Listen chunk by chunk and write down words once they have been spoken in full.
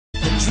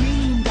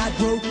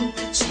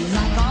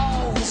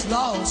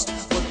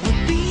lost. What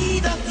would be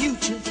the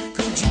future?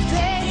 Could you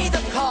pay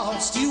the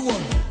cost? You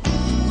wonder,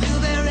 will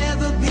there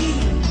ever be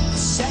a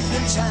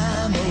second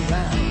time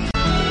around?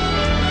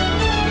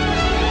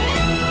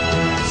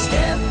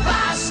 Step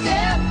by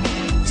step,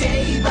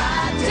 day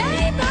by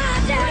day,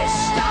 we're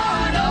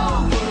starting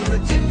over, a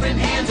different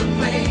hand to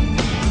play.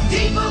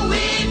 Deeper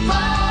we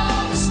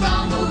fall, the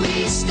stronger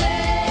we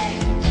stay.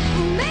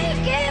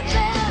 Make it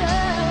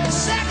better,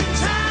 second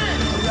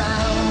time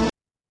around.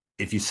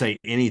 If you say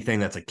anything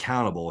that's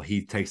accountable,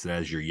 he takes it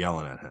as you're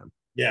yelling at him.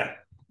 Yeah.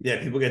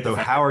 People get so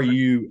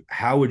defensive.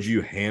 How would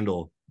you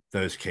handle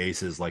those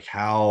cases? Like,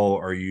 how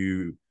are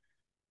you?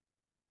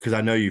 Because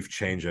I know you've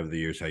changed over the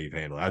years how you've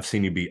handled it. I've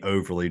seen you be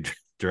overly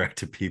direct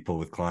to people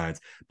with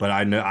clients, but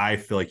I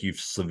feel like you've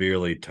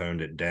severely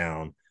toned it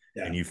down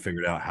and you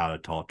figured out how to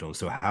talk to them.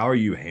 So how are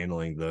you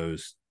handling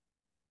those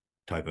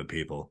type of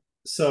people?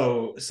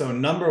 So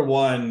number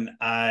one,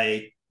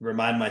 I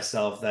remind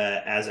myself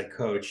that as a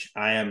coach,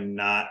 I am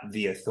not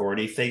the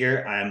authority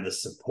figure. I am the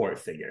support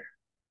figure.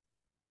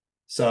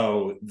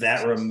 So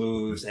that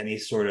removes any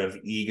sort of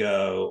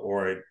ego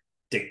or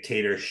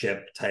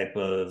dictatorship type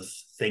of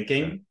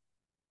thinking,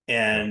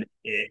 and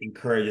it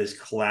encourages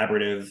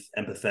collaborative,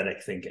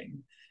 empathetic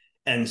thinking.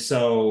 And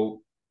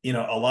so,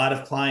 a lot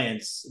of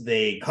clients,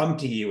 they come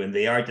to you and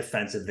they are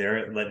defensive.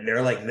 They're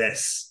like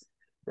this,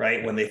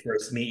 right? When they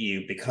first meet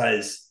you,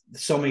 because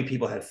so many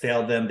people have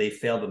failed them. They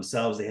failed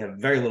themselves. They have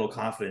very little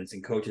confidence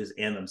in coaches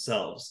and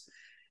themselves.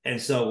 And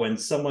so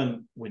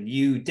when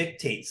you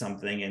dictate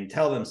something and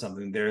tell them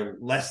something, they're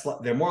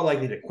more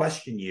likely to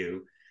question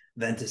you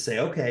than to say,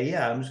 okay,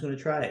 yeah, I'm just going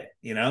to try it,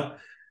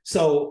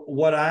 So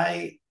what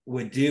I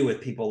would do with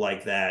people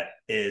like that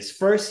is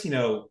first,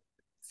 throw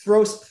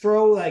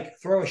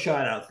a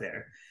shot out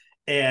there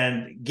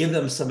and give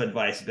them some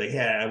advice. Be like, hey,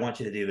 I want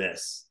you to do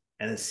this,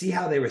 and then see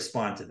how they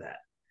respond to that.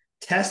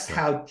 Test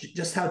how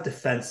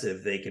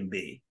defensive they can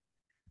be.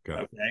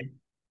 Okay.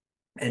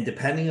 And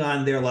depending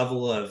on their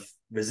level of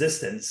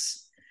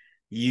resistance,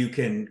 you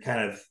can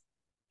kind of,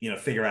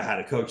 figure out how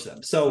to coach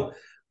them. So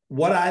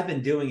what I've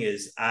been doing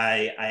is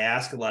I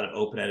ask a lot of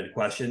open-ended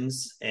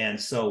questions. And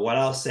so what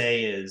I'll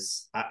say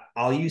is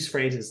I'll use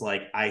phrases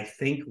like, I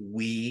think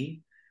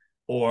we,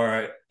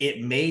 or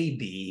it may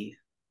be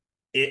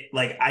it.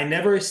 Like, I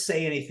never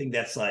say anything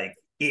that's like,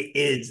 it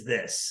is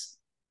this.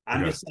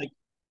 I'm just like,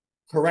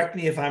 correct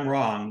me if I'm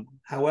wrong.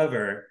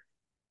 However,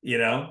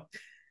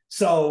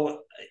 so,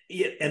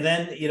 and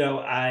then,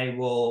 I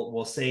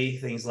will say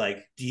things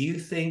like, do you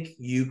think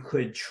you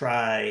could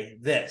try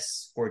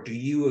this? Or do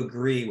you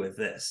agree with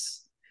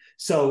this?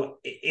 So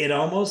it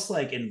almost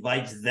like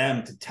invites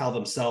them to tell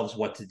themselves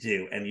what to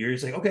do. And you're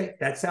just like, okay,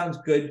 that sounds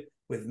good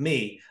with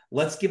me.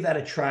 Let's give that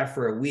a try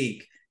for a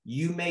week.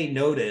 You may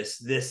notice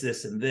this,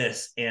 and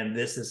this, and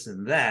this,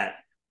 and that.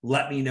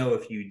 Let me know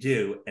if you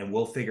do, and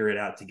we'll figure it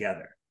out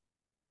together.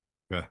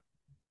 Yeah.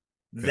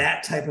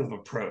 That type of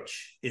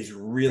approach is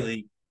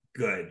really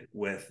good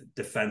with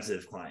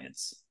defensive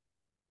clients.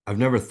 I've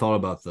never thought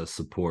about the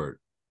support,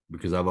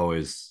 because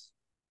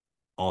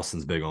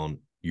Austin's big on,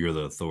 you're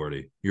the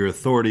authority. You're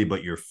authority,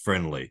 but you're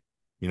friendly.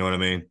 You know what I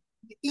mean?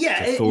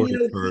 Yeah. It's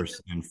authority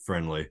first and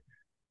friendly.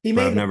 He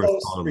made a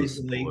post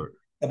recently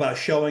about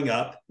showing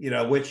up,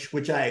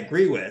 which I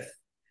agree with.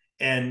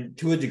 And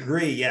to a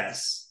degree,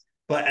 yes.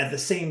 But at the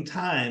same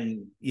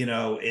time,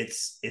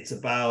 it's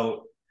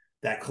about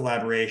that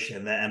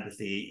collaboration, that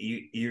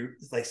empathy. You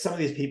like, some of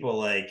these people,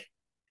 like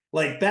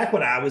back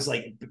when I was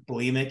like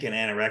bulimic and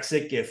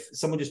anorexic, if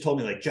someone just told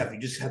me like, Jeff, you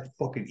just have to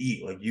fucking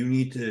eat, like you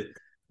need to,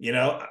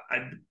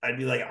 I'd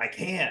be like, I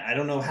can't, I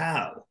don't know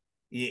how,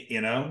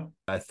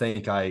 I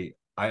think I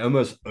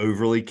almost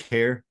overly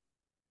care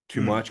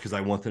too much, because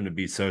I want them to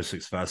be so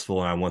successful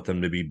and I want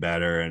them to be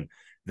better, and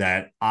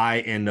that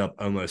I end up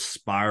almost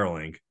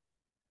spiraling,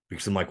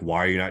 because I'm like, why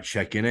are you not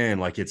checking in?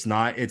 Like, it's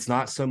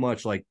not so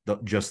much like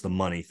just the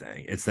money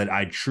thing. It's that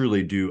I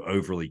truly do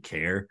overly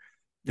care,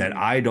 that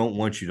I don't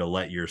want you to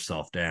let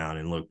yourself down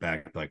and look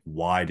back like,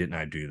 why didn't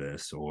I do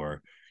this?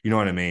 Or, you know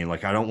what I mean?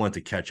 Like, I don't want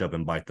to catch up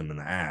and bite them in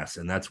the ass.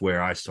 And that's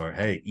where I start,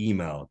 hey,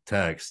 email,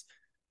 text,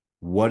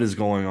 what is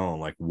going on?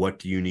 Like, what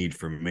do you need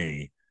from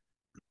me?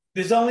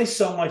 There's only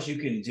so much you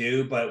can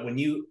do, but when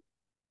you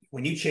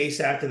chase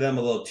after them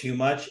a little too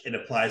much, it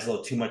applies a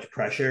little too much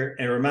pressure.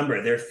 And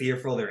remember, they're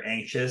fearful, they're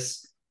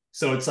anxious.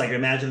 So it's like,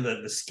 imagine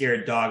the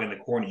scared dog in the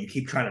corner. You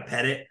keep trying to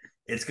pet it,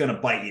 it's going to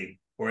bite you,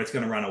 or it's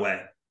going to run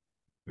away.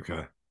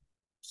 Okay.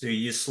 So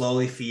you just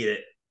slowly feed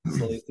it,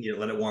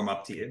 let it warm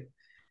up to you.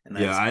 And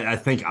that's, I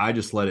think I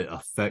just let it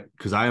affect,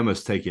 because I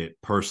almost take it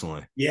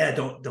personally. Yeah,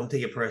 don't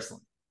take it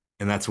personally.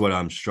 And that's what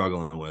I'm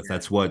struggling with. Yeah.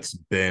 That's what's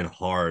been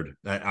hard.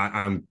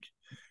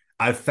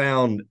 I've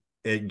found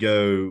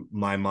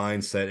my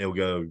mindset, it'll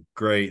go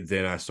great.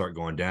 Then I start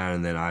going down,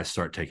 and then I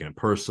start taking it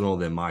personal.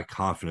 Then my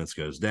confidence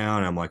goes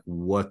down. I'm like,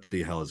 what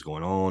the hell is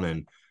going on?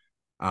 And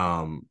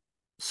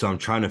so I'm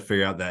trying to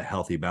figure out that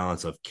healthy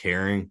balance of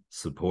caring,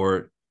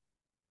 support,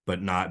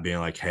 but not being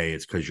like, hey,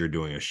 it's because you're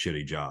doing a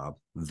shitty job.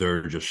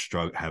 They're just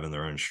having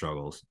their own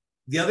struggles.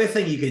 The other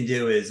thing you can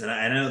do is, and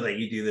I know that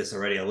you do this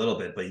already a little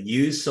bit, but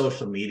use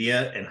social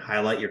media and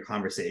highlight your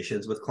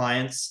conversations with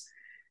clients,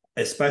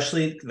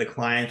 especially the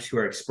clients who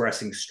are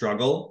expressing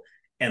struggle,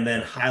 and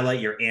then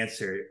highlight your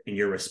answer and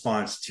your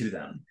response to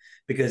them,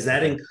 because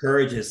that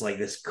encourages like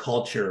this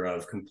culture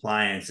of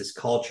compliance, this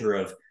culture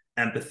of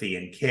empathy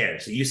and care.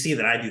 So you see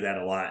that I do that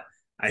a lot.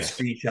 I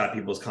screenshot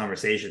people's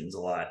conversations a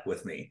lot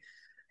with me,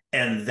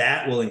 and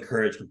that will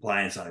encourage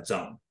compliance on its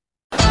own.